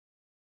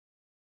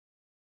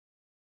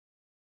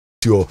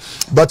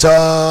But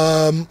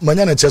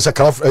Manyana Chesa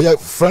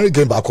friendly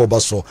game back over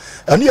so.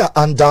 And yeah,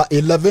 under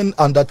 11,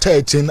 under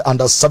 13,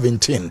 under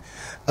 17.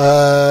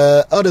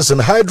 Others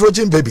and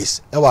hydrogen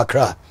babies. Ewa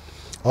cry.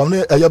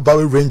 Only a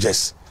Barry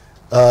Rangers.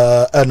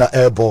 And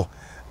airball.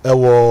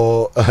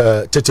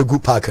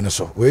 Tetegu Park and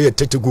so. We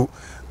Tetegu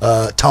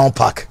Town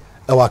Park.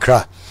 Ewa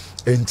cry.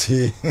 And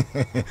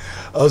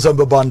also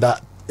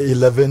Babanda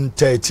 11,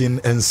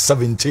 13, and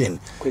 17.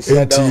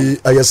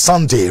 And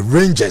Sunday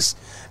Rangers.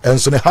 And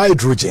so the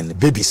hydrogen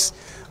babies,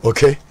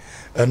 okay,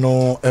 and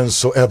no, and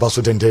so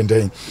so den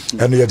and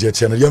the idea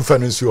channel young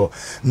friends you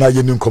now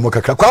you know come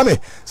kwame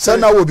say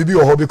now will be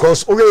your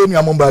because okay in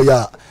amomba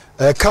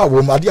ya car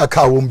wom ade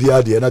car wom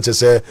bia de na che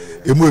say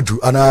emudu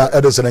ana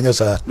edison anya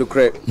sa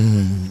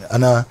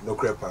ana no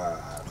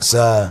crepa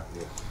sa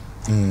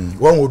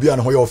one will be an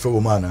hoyo fe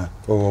woman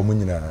o mu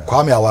nyina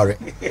kwame aware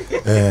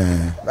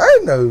I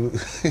know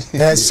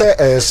say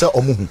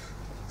omuhu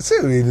say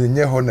we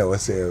nye ho na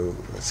say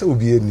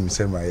obi enim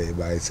say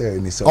my say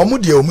ni so omu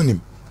de omu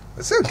nim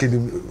say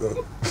kenim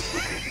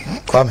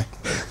kwame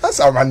that's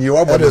how man you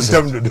about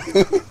them do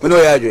we know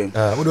ya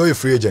adwen we know you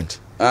free agent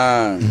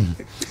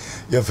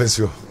you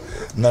fancy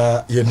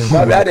na ye nim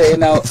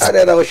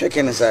na we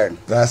shaking say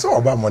that's all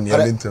about money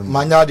and them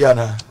manya de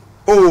na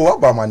oh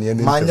about money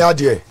and manya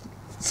de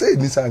say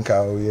ni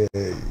sanka o ye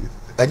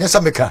anya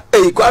sameka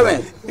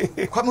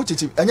kwame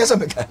titi anya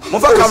sameka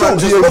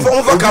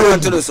mofa camera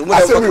to the so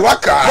asemi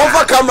waka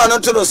mofa camera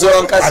to the so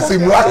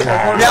asemi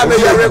waka me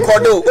abe ya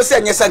record o say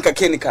anya sanka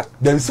kenika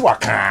dem si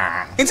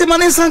waka inti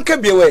man sanka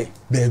bi we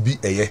baby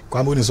eye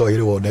kwame ni so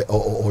yire wo o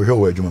hwe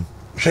wo adwuma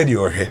hwe di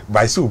o hwe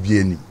by so obi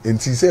ani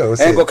inti say o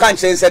say go kan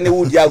chen say ne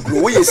wood ya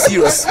grow we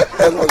serious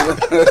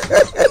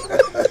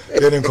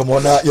Yenin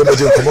komona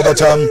yemeje komoba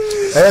cham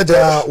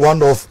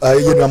one of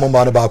yenu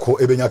amamba ne baako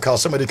ebenya ka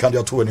somebody can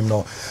do to him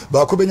no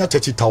baako benya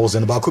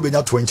 30,000 baako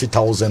benya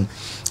 20,000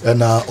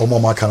 na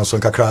omoma kan so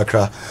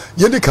nkakra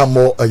yeni kan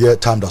mo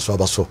time da so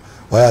abaso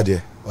waya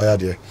de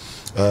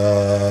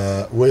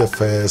we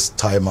first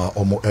timer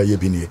omo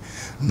yebini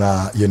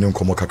na yeni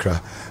komo kakra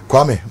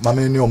kwame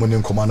mame ni omo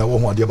ni komo na wo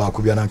ho ade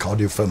baako bia na nka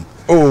ode fam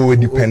oh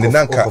depend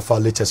na nka for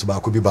latest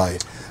baako bi bai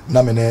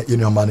na me ne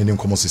yeni amane ni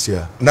komo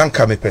sisia na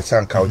nka me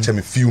pesa nka o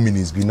cheme few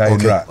minutes bi na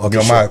ira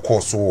your my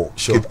course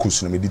keep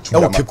coast no me di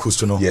tu keep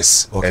coast no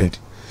yes okay and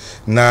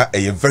na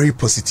a very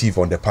positive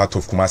on the part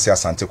of Kumasi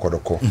Asante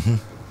Kotoko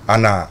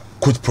ana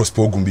coach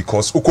Prosper Ogun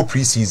because oko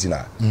pre-season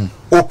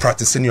o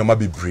practicing your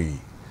mabe bree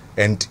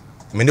and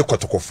me ne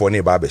Kotoko for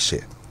ne ba be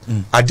share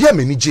ade a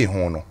me ni je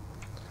ho no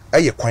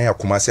eye kwan ya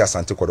Kumasi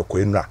Asante Kotoko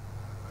enra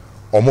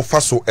omo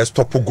fa so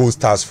stop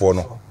Goldstars for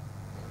no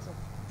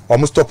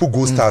omo stop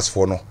Goldstars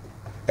for no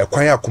e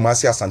kwan ya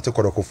Kumasi Asante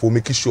Kotoko for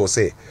make sure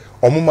say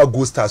omo ma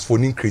Goldstars for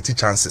nin create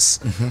chances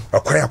e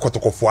kwan ya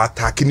Kotoko for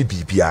attack ni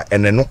bibia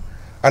ene no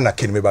ana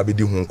ken me ba be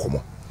di ho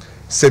nkomo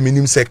se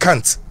minim se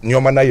can't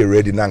nyoma na ye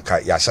ready nanka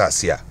ya sha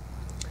ase a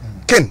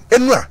ken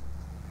enra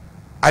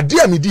ade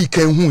a me di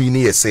kan hu yi ne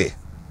ye se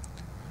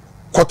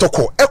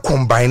Kotoko e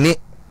combine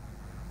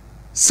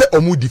se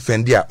omu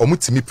defend ya omu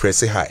timi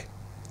press high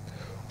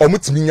omu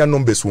timi nya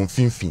numbers won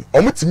finfin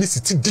omu timi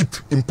sit deep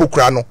in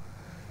pokra no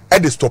e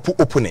dey stop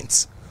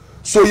opponents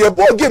so your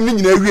ball game ni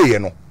nyina wie ye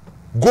no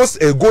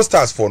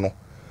Goldstars for no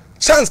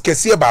chance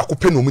kese ba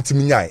akopɛ no omu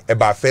timi nya e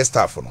ba first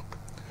half no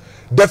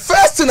the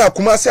first thing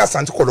Kumasi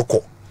Asante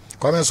Kotoko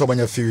kwame so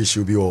banya few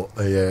issue bi o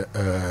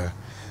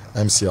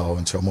MCR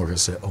until omo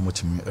say omu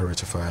timi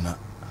rectify na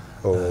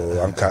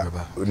oh anka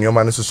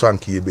nyoma ne susu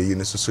anka ye be yi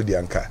ne susu di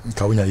anka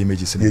wonya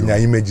images ne nya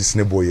images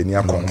ne boy ni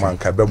akoma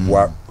anka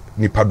beboa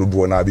nipa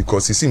dodo na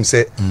because it seems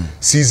say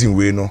season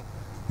we no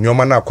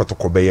nyoma na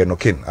Kotoko be ye no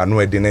ken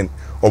anu ede ne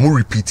omu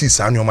repeat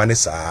sa nyoma ne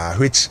sa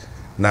which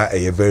na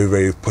a very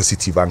very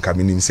positive anka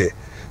meaning say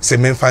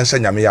men fansha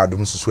nyame ya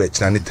adom susu e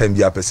kina ne time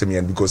bi apese me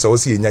because I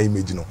was see nya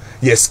image no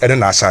yes ene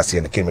na asase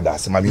ne ken me da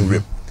se mami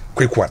rem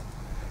quick one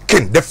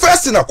ken the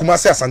first thing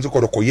Kumasi Asante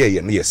Kotoko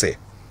ye no ye say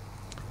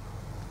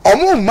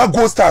omo ma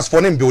Goldstars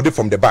for them build it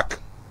from the back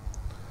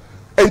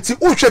enti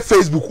uhwe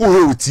Facebook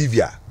uhwe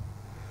TV a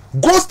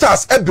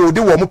Goldstars e build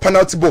it wo mo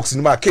penalty box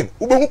ni ma ken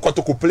ubehu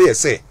Kotoko player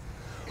say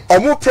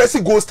omo press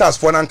Goldstars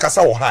for na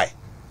nkasa wo high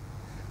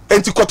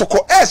enti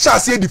Kotoko e sha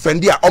se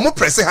defend a omo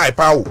press high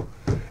pa wo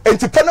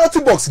enti penalty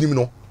box ni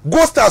no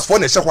Goldstars for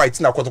na she white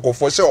na Kotoko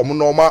for she omo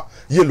normal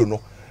yellow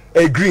no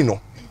e green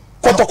no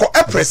Kotoko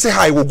e press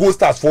high wo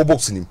Goldstars for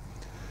box ni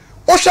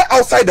o she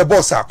outside the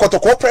box a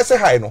Kotoko press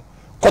high no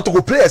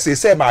Kotoko players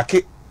say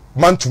market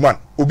man to man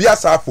obi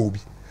asafo obi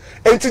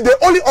enti the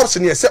only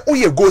option here say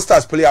oye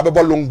Goldstars player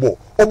abebo long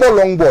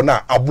ball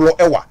na ablo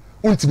ewa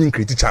untimi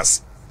create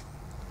chance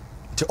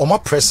ti oma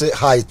press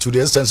high to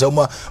the instance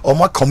oma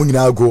coming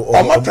now go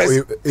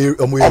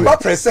oma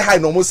press high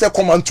no mo say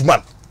command to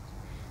man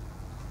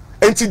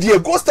enti the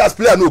Goldstars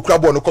player no kura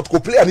ball no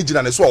Kotoko player ni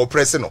gina ne so o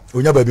press no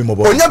onya ba bi mo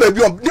ball onya ba bi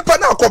nipa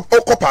na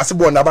ko pass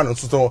ball na ba no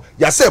so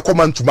ya say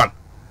command to man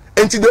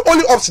enti the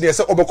only option here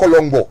say obeko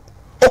long ball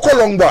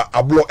Okolongba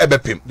ablo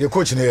ebepim. The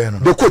coach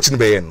ne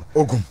be yen.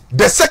 Ogum.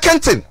 The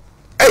second thing,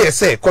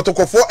 say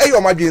Kotoko for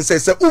madwin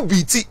say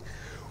ubiti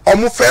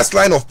omo first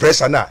line of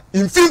pressure na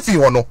infinfi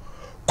hono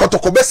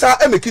Kotoko besa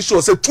e make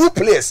sure say 2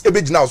 players e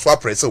be gina so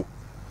press o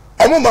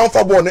omo man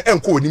fa ball no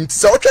enko onim ti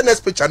say o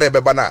next picture na e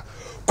beba na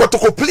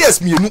Kotoko players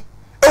mienu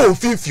e won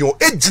finfi o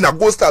e gina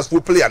Goldstars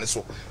for player ne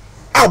so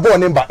a ball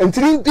number and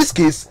in this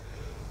case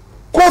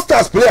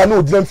Goldstars player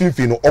no gina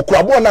finfi no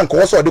okura ball na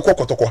nko so de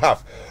Kotoko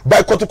half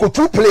by Kotoko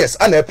 2 players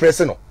and e press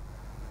no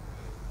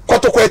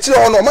Kotoko e chi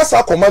hono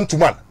masa command to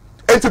man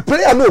enti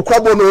player no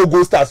okura ball no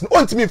Goldstars no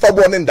ontimi fa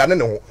ball ne ndane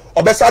ne ho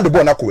obesa de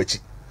ball na ko achi.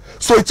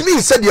 So it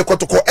means said the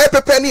Kotoko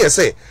pepe ni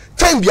say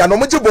time bia no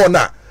mo ball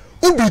na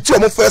ubi ti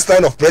omo first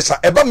line of pressure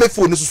eba me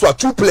phone so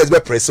 2 players be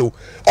press o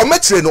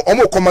metire no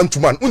omo command to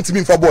man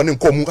untimi fa ball ne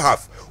nkom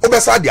half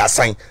obesa dey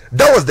assign.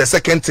 That was the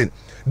second thing.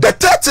 The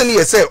third thing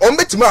he say o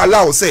metime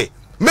allow say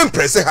men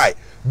press high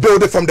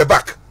build it from the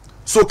back.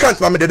 So can't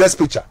mame the next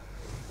picture.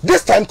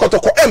 This time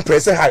Kotoko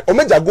press high o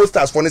meja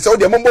Goldstars for ne say o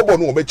dey mombo ball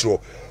no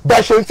obetiro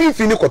ba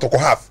hwemfinfi ni Kotoko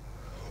half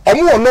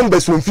omo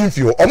numbers won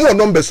finfi o omo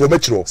numbers o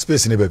metiro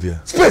space ni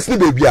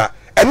baby a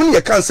enu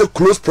ye can say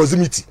close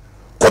proximity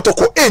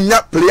Kotoko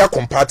enya player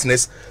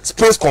compactness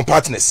space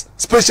compactness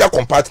spatial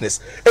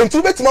compactness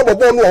enti betima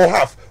bobo no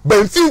half ba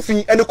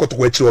finfi ene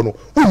Kotoko achiro no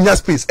unya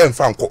space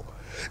emfa nko.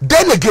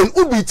 Then again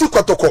ubiti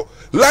Kotoko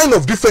line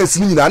of defense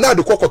ni nyina na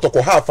de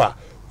Kotoko half a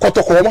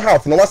Kotoko omo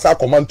half no wasa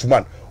command to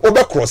man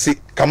obe cross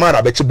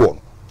Kamara be ball.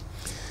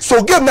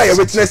 So game na ye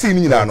witness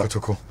ni nyina no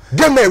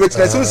game na ye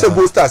witness say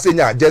Goldstars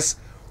enya just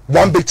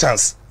one big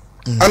chance.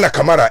 Ana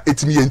Kamara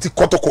etimi enti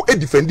Kotoko e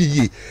defend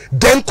ye.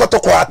 Then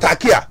Kotoko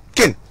attack here.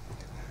 Ken.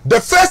 The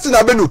first thing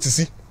I be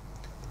notice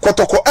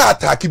Kotoko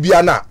attack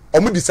bia na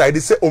omo decide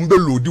say ombe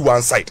load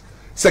one side.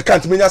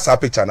 Second menya sa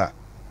picture na.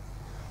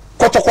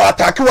 Kotoko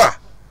attack wa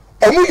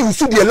omo use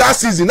the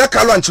last season na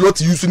Carlo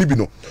Ancelotti use ni bi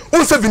no.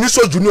 On say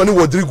Vinicius Junior ni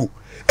Rodrigo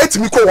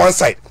etimi ko one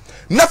side.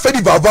 Na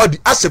Fedi Valverde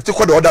accept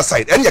ko the other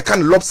side. And you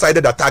can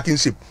lopsided attacking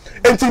shape.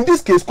 And in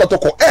this case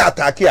Kotoko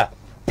attack here.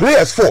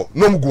 Players 4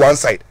 no go one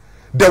side.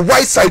 The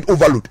right side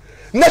overload.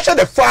 Nature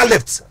the far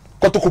left.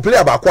 Kotoko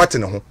player ba kwate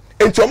ne ho.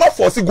 Enti oma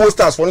force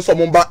Goldstars for so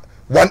momba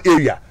one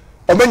area.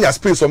 Omenya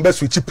space on be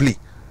switch play.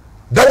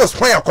 That was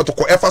why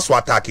Kotoko effort to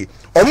attack.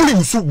 Only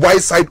use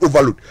wide side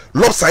overload,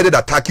 lopsided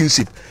attacking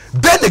shape.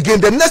 Then again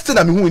the next thing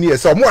I mean here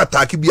say omo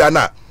attack bia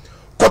na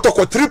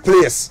Kotoko 3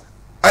 players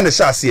and the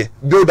chassis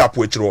build up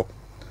with you.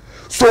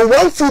 So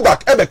one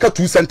fullback ebeka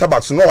 2 center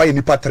backs no why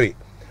nipa 3.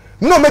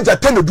 No major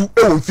ten do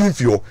e won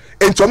finfio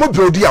enti omo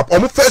build up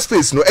omo first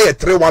phase no e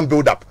 3-1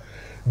 build up.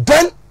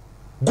 Then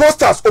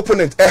Goldstars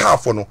opponent e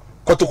half no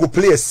Kotoko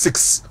players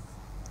 6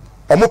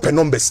 omo per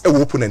numbers e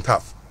opponent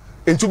half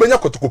enti benya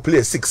Kotoko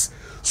players 6.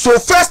 So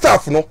first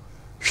half no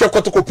hwe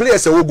Kotoko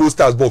players e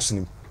Goldstars box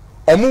nim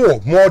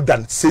omo more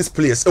than 6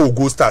 players e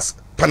Goldstars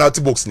penalty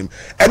box nim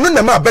eno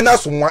na ma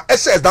benaso nwa e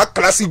shares that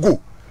classic goal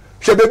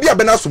hwe baby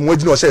abenaso nwa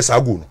gina o shares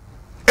a goal no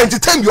enti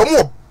time yo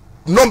omo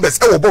numbers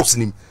e box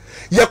nim.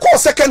 You call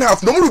second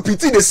half, no more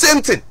repeating the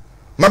same thing.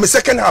 Mama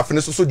second half in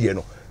the so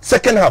no.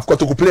 Second half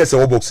Kotoko players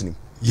are boxing.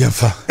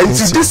 Yefa. And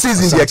this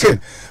season they came.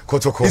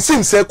 Kotoko. It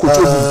seems say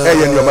Kotoko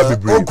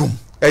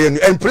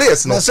and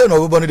players no. Say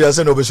no boni dey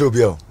say no be show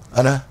bia.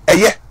 Ana.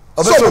 Yeah.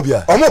 So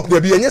bia. Omo dey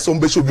be enye so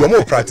be show bia,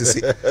 omo practice.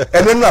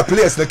 And then na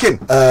players na ken.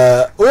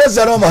 What's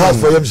that on my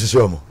house for him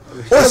shisho mo.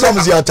 What's some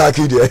is attack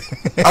there.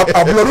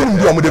 Abulorun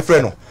bi omo dey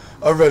friend no.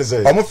 Already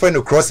say. Omo friend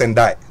no cross and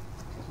die.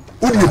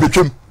 Who dey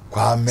betwem?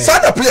 Kwame.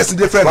 Sada players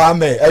different.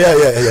 Kwame.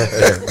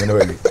 Yeah.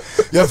 Anyway.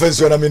 You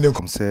fancy when I mean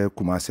come say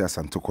Kumasi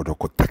Asante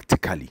Kotoko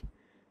tactically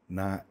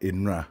na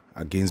enra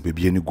against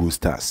Bibiani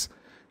Goldstars.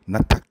 Na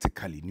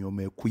tactically ni o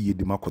me kuye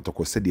di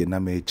Kotoko said na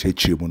me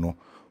cheche mu no.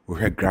 We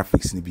hear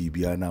graphics ni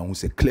Bibiana who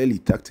say clearly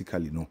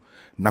tactically no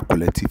na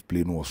collective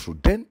play no so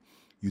then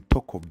you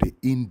talk of the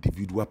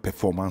individual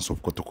performance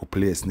of Kotoko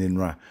players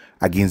nenra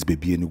against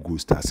Bibiani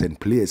Goldstars and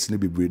players ne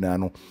bebrena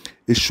no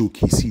e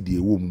showcase the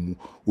ewo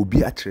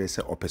obi a kire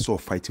say opeso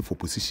fighting for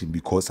position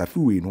because afi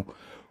we no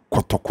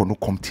Kotoko no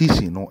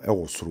competition no e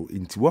wosoro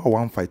nti wa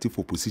one fighting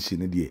for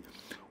position de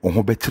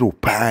ohun betire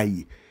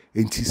pai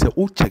nti say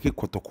o check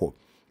Kotoko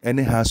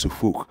any house of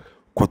folk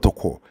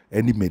Kotoko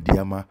any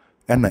mediama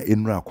na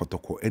enra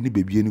Kotoko any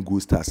Bibiani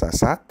Goldstars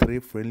asa 3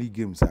 friendly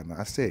games and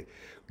I say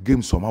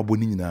games so ma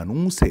boni nyina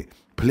no say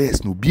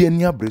players no be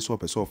any brace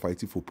up so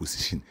fighting for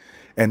position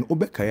and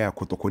obekaya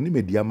Kotoko ni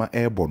mediama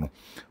airborne no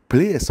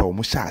players a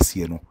omo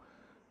shaase no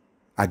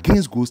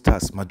against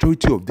Goldstars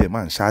majority of them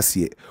man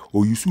shaase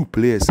or you see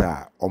players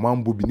a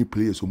omambo bi ni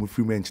players omo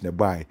free bench na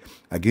buy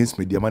against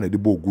mediama na the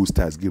ball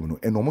Goldstars game no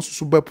and omo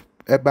so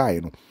buy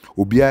no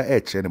obia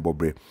e che ne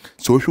bobre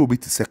so hwe obi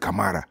ti se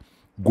Kamara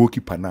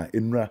goalkeeper na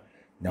enra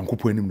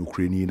nyankopo anim no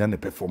krani na ne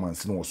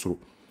performance no osoro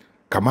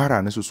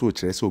Kamara ne so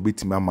kire se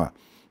obetima ma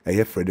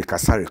eye Fred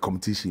Kasare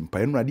competition pa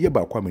enra de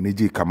ba kwa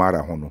manage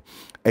Kamara ho no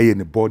eye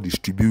ne ball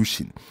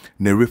distribution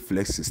ne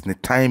reflexes ne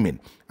timing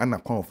ana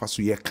kwa ofa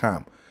so ye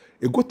calm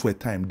e go to a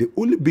time the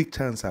only big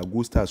chance a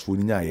Goldstars for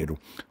nya ye do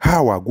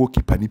how a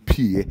goalkeeper ni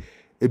pie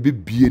e be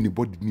bie ni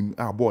body ni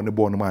a ball ne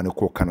ma ne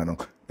ko kana no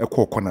e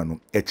ko kona no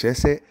e kire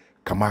se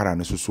Kamara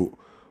no so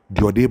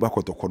the ode ba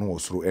Kotoko no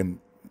osoro and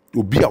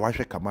obi a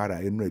wahwe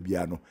Kamara enu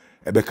bia no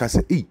ebeka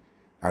say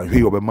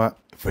ahwe obema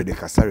Frederick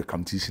Kasari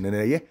competition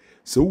and yeah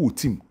so wo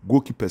team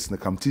goalkeepers na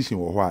competition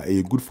wo ho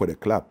a good for the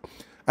club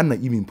and na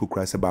even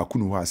pokra say ba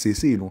kunu ho a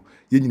say no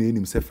ye nyina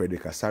enim say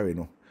Frederick Kasari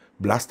no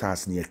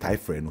Blastars near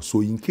Typhoid no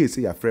so in case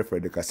ya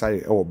Frederick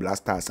Kasari or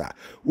Blastars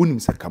unim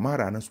say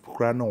Kamara na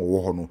pokra na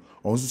wo ho no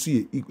onso so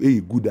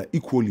ye good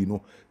equally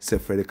no say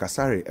Frederick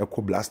Kasari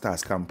ekọ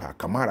Blastars campa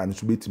Kamara no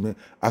so betime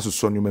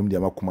asoso no mem dia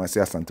makoma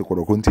say Asante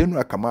Kotoko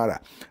ntenu Kamara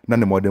na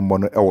ne modern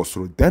mono e wo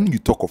soro. Then you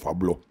talk of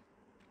Ablo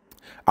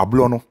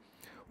no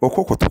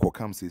Kotoko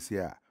come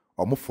say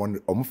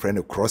omo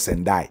friend cross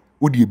and die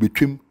odi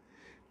betwem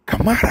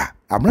Kamara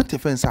amna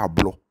defense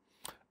Ablo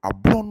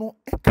no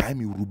e kai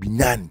mi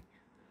Rubinyani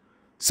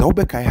sa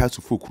obeka ha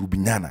so folk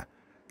Rubinyana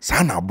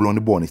sa na Ablo ne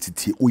ball ne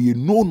titie oye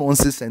no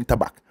nonsense center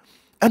back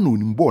ana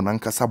onim ball na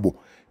nkasa bo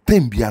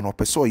time bia no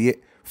peso ye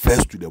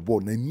first to the ball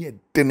na nie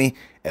dene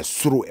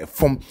esoro e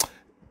form.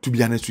 To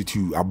be honest with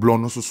you,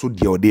 Ablo no so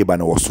de ode ba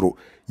na wosoro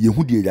ye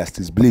hu de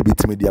Justice Blay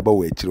betime de aba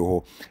wa akire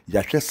ho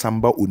ya hwe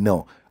Samba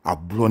Onel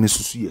Ablo ne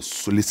so ye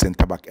solid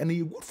center back and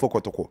you good for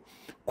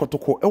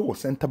Kotoko e wo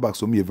center back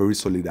so me very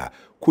solid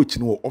coach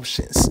no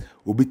options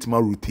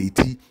obitima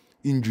rotate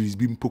injuries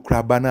bi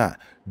mpokra bana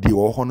de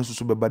wo ho no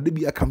so beba de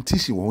bi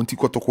competition wo nti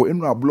Kotoko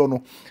enu Ablo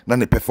no na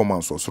ne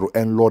performance osoro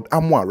and Lord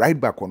Amoa right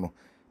back no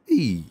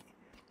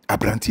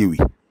abrantie we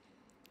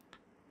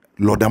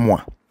Lord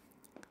Amoa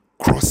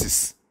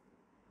crosses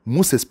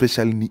most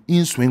especially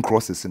in swing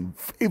crosses and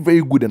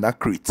very good and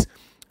accurate.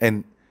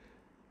 And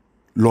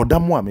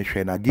Lodamo me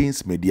share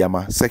against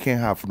Mediama second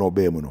half no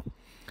be no.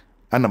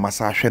 And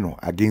Masa no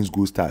against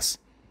Goldstars.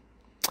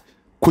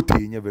 Kote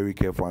very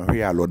careful and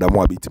here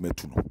Lodamo bit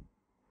metu no.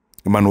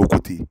 Emmanuel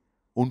Kote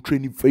on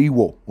training very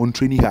well, on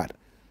training hard.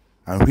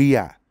 And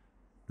here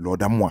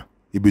Lodamo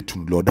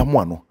ebetu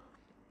Lodamo no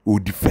or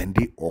defend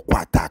it or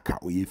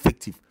attack or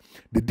effective.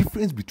 The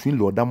difference between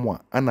Lord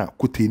Amwa and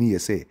Kote ni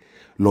say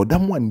Lord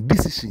Amwa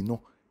decision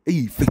no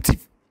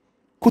effective.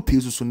 Kote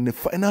is also the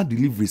final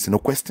deliveries no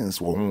questions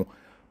were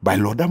by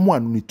Lord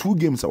Amwa ni 2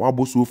 games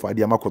awabo so far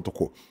the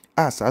Kotoko.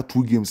 As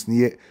 2 games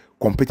near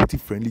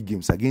competitive friendly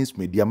games against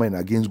Mediama and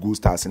against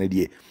Goldstars and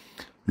the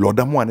Lord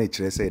Amwa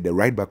na say the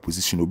right back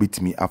position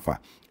obetimi afa.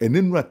 And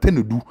then we tend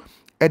to do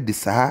at the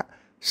Saha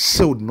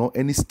shield no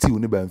any still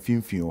ne ba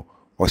mfimfio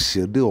or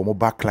shield or more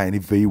backline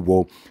very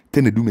well.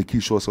 Then they do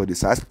make sure so this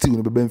still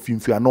never been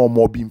finfio and no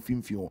more being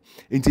finfio.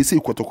 And they say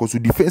Kotoko so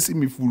defensive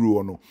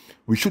midfield no.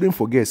 We shouldn't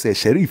forget say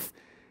Sheriff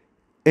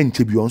and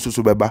Chebi also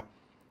so beba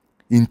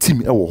in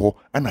team ewo ho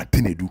and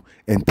Tenedu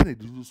and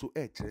Tenedu so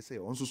say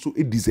also so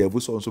it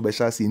deserve so be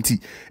sha see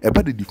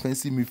about the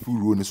defensive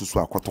midfield no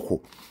so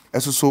Kotoko.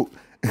 So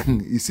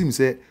it seems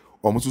say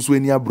almost so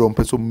any abrom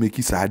person make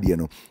it sad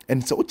no.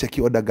 And so check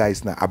other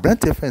guys now.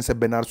 Abrante fence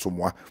Bernard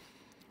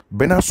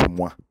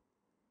Somoa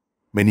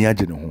many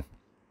agye ne ho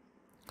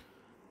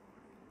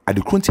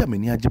ade kronti a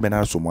many agye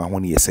Bernard Somoa ho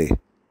ne say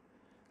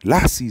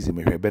last season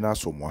me hwe Bernard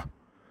Somoa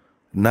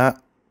na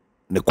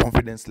the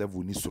confidence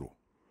level ni soro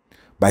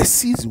by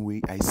season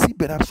way I see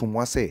Bernard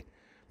Somoa say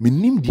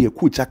menim de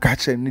coach aka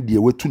kire ne de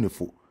watu ne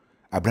fo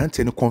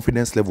abrante ne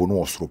confidence level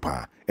no osoro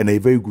pa and a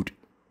very good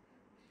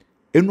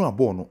enu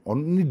abo no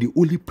only the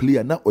only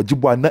player na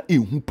ojibo na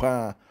ehu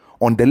pa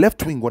on the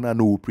left wing gonna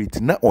no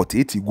operate na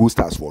 80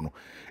 Goldstars for no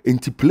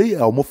enti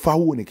player o mo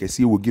fawo ne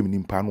kese wo game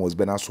nimpa no was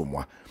Bernard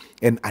Somoa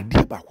and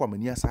ade ba kwa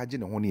mani asaje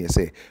ne ho ne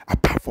say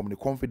apart from the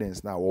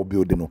confidence na we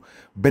build no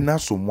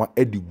Bernard Somoa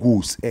e the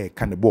goals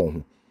ka ne ball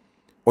ho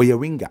oye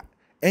winger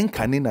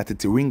enkane na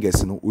tete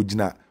wingers no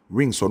ogina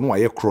wings no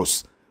aye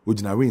cross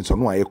ogina wings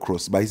no aye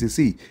cross by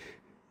say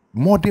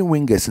modern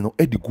wingers no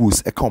e the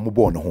goals ka mo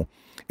ball no ho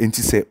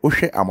enti say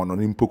ohwe amono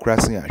ne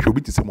mpokrasin a hwe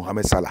bi te say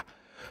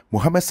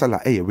Mohamed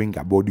Salah a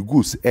winger but the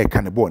goals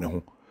ka ne ball ne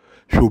ho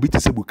hwe obi te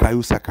say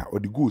Bukayo Saka or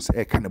the goals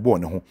ka ne ball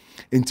ne ho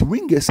enti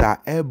wingers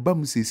a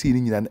bam sesi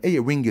ni nyina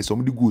na wingers o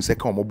the goals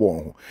ka mo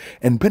ball ho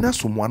and Bernard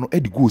Somoa no the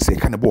goals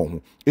ka ne ball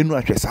ho enu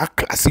ahwe sa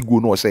classic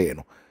goal no o say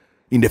no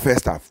in the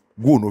first half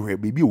goal no hwe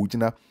baby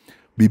ogina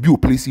baby o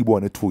place ball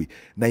na toy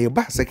na ye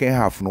ba second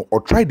half no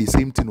or try the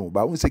same thing no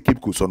but when say keep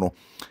cool so no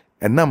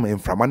and nam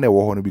enframa na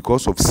wo ho no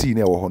because of C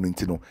na wo ho no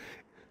ntino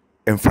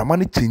enframa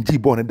change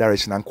ball in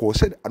direction and call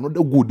said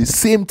another goal the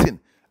same thing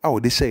how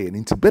they say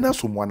into Bernard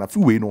Somoa na fi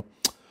we no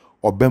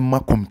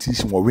obemma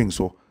competition or wing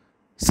so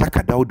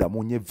Saka Dauda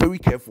monye very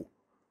careful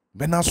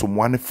Bernard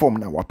Somoa ne form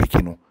na wa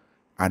pick no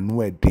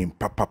anu e dem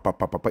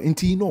papa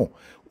into no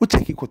we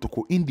check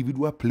Kotoko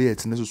individual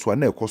players ne so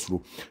na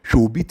ekosoro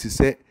hwe obi te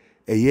say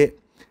eye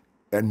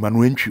and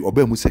manuentry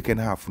obemu second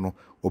half no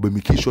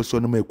obemiki so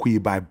no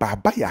makuyi by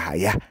Baba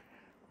Yahaya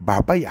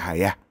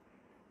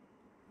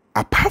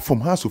apart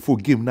from house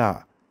of game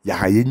now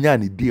Yahaya nya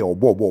ne dia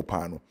obo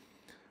pa no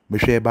me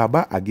hwe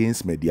Baba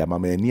against media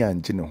mama ani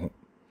anje ne ho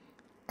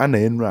ana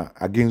enra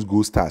against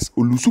Goldstars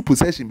olusu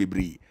possession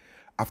bebre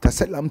after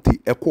Selamti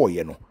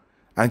ekoye no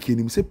anke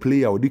nim say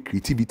player or the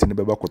creativity ne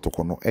beba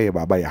Kotoko no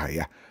Baba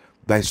Yahaya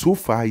by so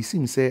far it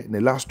seems say the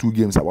last 2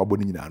 games awabo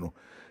ni nyina no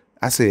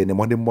I say ne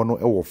modern mono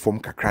e form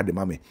kakra de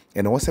mame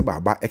and I was say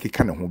baba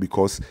ekeka ne ho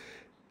because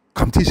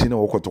competition e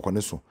wo Kotoko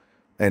ne so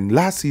and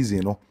last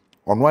season no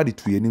onwa de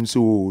to yenim so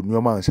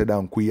nuoma an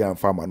sheda nkoyi an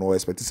farmer no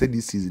expect say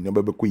this season no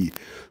be koyi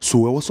so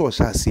we also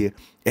sha say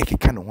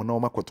ekeka ne ho na o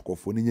ma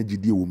Kotokofo ne nya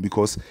gidie wo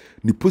because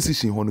the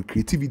position ho no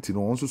creativity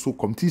no also so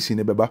competition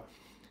ne beba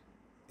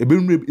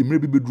emre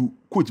bedu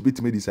coach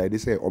betime decide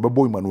say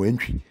obebo Emmanuel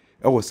Entwi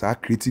e was sa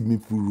creative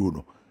midfield role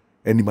no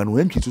and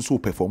Emmanuel Entwi so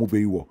perform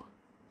very well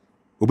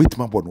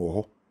obetima bod no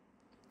ho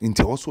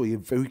nti also you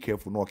very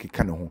careful no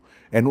okeka ne ho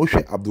and o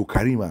hwe Abdul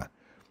Karim a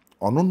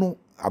ono no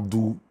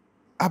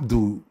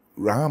Abdul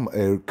Raham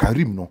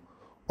Karim no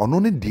ono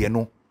ne de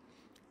no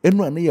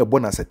enu ane ye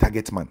bona as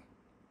target man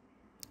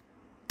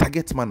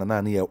na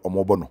ane ye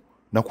omobo no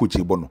na coach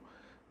ebo no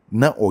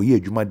na oye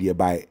adwuma de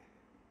by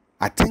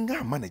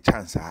atenga man a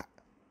chance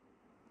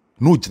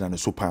no gina ne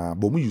so pa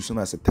but mu use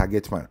no as a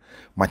target man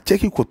ma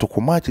check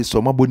Kotoko match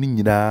so ma boni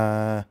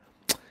nyina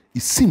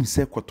it seems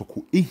say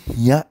Kotoko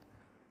ehia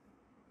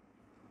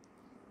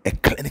a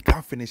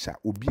clinical finisher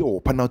obi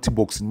o penalty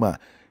box ma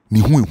ni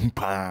hu ehu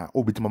pa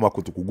obetima ma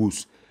Kotoko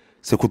goals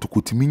se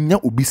Kotoko timi nya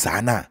obi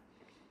saa na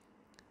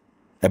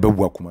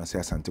ebebu akuma se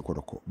Asante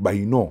Kotoko but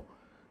you know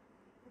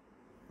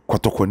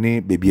Kotoko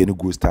ne Bibiani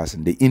Goldstars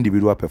and the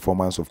individual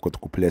performance of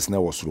Kotoko players na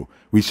was low.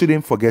 We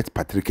shouldn't forget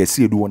Patrick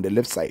Essiedu on the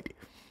left side.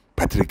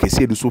 Patrick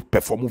Essiedu so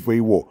perform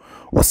very well.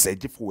 Was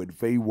surge forward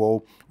very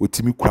well. With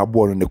Timmy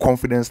Krabon on the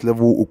confidence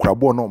level,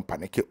 Krabon on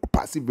panic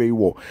pass very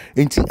well.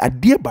 And see, a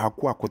dear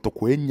Bakwa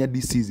Kotoko enya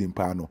this season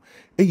pano.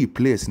 Any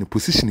players in the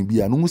position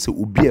be and almost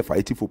will be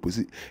fighting for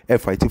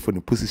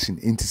the position.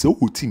 And it's a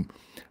whole team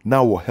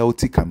now a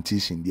healthy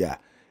competition there.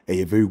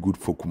 A very good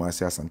for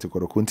Kumasi Asante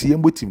Kotoko. Nti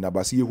yembo team na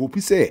basi ye hope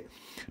say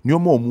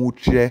nyomo omo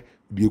tre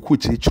the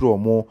coach chiro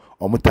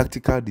omo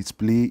tactical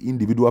display,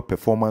 individual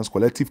performance,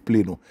 collective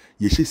play no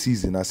ye she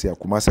season as ya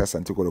Kumasi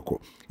Asante Kotoko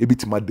e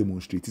bitima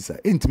demonstrate sa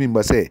entimi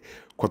mba say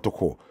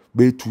Kotoko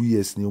be 2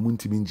 years ni omo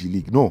ntimi G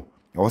League no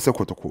I was say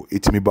Kotoko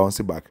etimi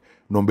bounce back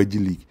number G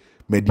League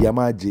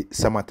mediama je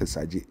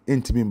samatesaje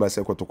entimi mba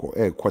say Kotoko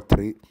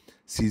 3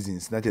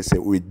 seasons not just say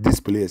with these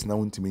players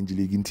now ntimi G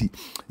League nti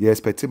you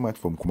expect much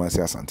from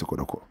Kumasi Asante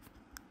Kotoko.